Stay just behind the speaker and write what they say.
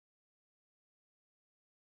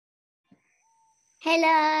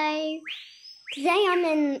Hello! Today I'm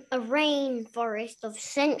in a rainforest of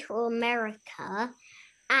Central America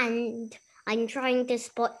and I'm trying to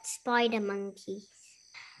spot spider monkeys.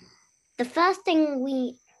 The first thing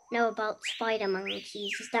we know about spider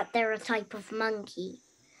monkeys is that they're a type of monkey.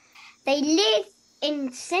 They live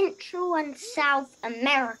in Central and South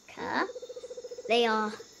America. They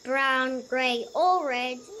are brown, grey or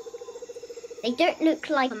red. They don't look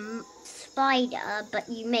like a spider, but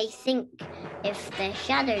you may think if their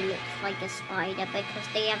shadow looks like a spider because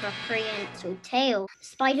they have a prehensile tail.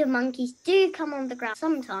 Spider monkeys do come on the ground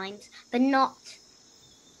sometimes, but not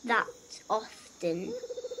that often.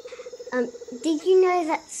 Did you know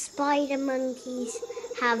that spider monkeys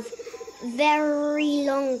have very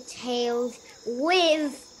long tails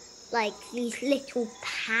with like these little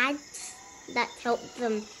pads that help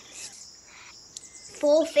them?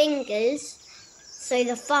 4 fingers so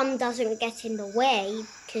the thumb doesn't get in the way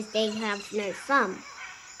because they have no thumb.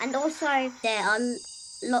 And also there are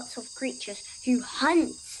lots of creatures who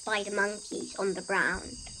hunt spider monkeys on the ground.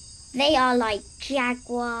 They are like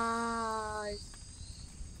jaguars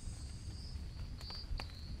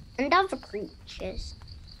and other creatures.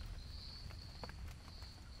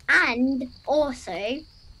 And also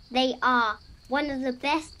they are one of the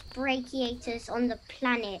best brachiators on the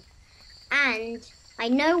planet. And I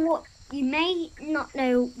know what you may not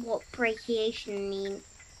know what brachiation means,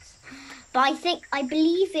 but I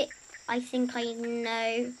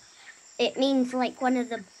know it means like one of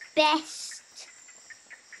the best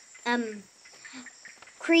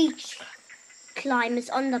creature climbers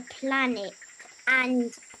on the planet,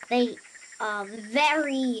 and they are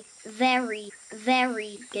very, very,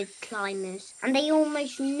 very good climbers, and they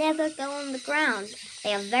almost never go on the ground. They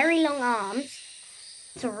have very long arms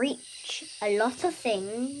to reach a lot of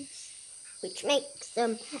things, which makes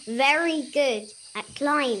them very good at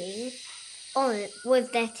climbing on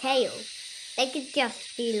with their tail. They could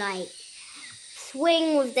just be like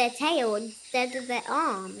swing with their tail instead of their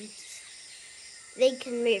arms. They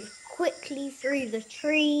can move quickly through the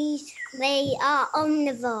trees. They are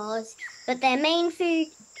omnivores, but their main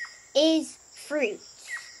food is fruits.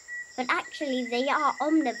 But actually they are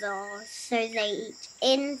omnivores, so they eat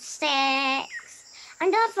insects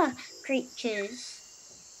and other creatures.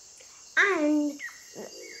 And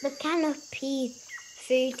the canopy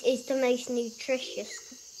food is the most nutritious.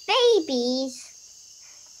 Babies,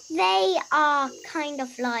 they are kind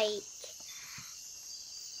of like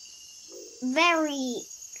very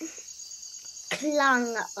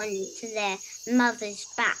clung onto their mother's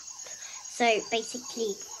back. So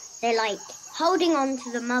basically they're like holding on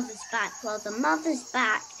to the mother's back while the mother's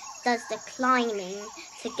back does the climbing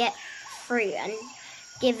to get fruit and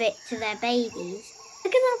give it to their babies.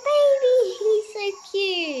 Look at that baby, he's so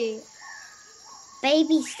cute.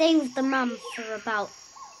 Babies stay with the mum for about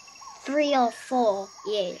 3 or 4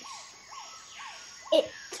 years. It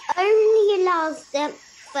only allows them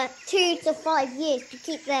for 2 to 5 years to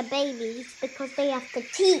keep their babies because they have to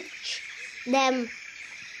teach them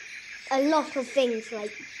a lot of things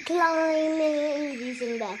like climbing,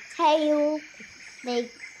 using their tail. They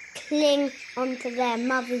cling onto their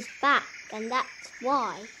mother's back, and that's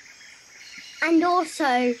why. And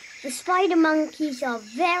also, the spider monkeys are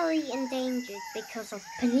very endangered because of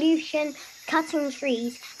pollution, cutting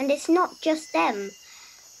trees, and it's not just them.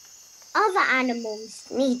 Other animals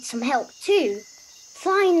need some help too.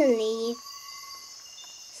 Finally,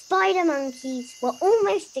 spider monkeys were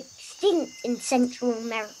almost extinct in Central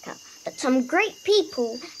America, but some great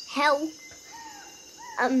people help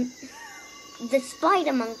the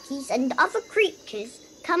spider monkeys and other creatures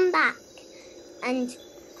come back and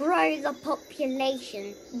grow the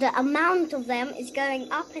population. The amount of them is going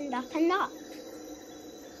up and up and up.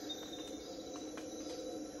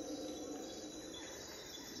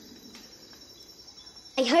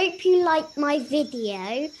 I hope you liked my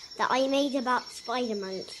video that I made about spider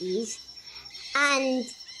monkeys. And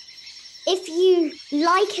if you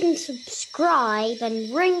like and subscribe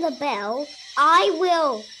and ring the bell, I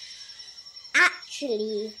will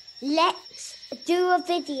actually let's do a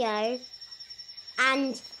video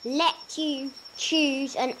and let you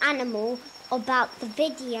choose an animal about the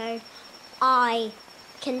video I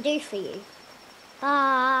can do for you.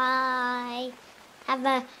 Bye. Have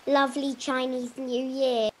a lovely Chinese New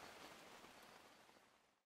Year.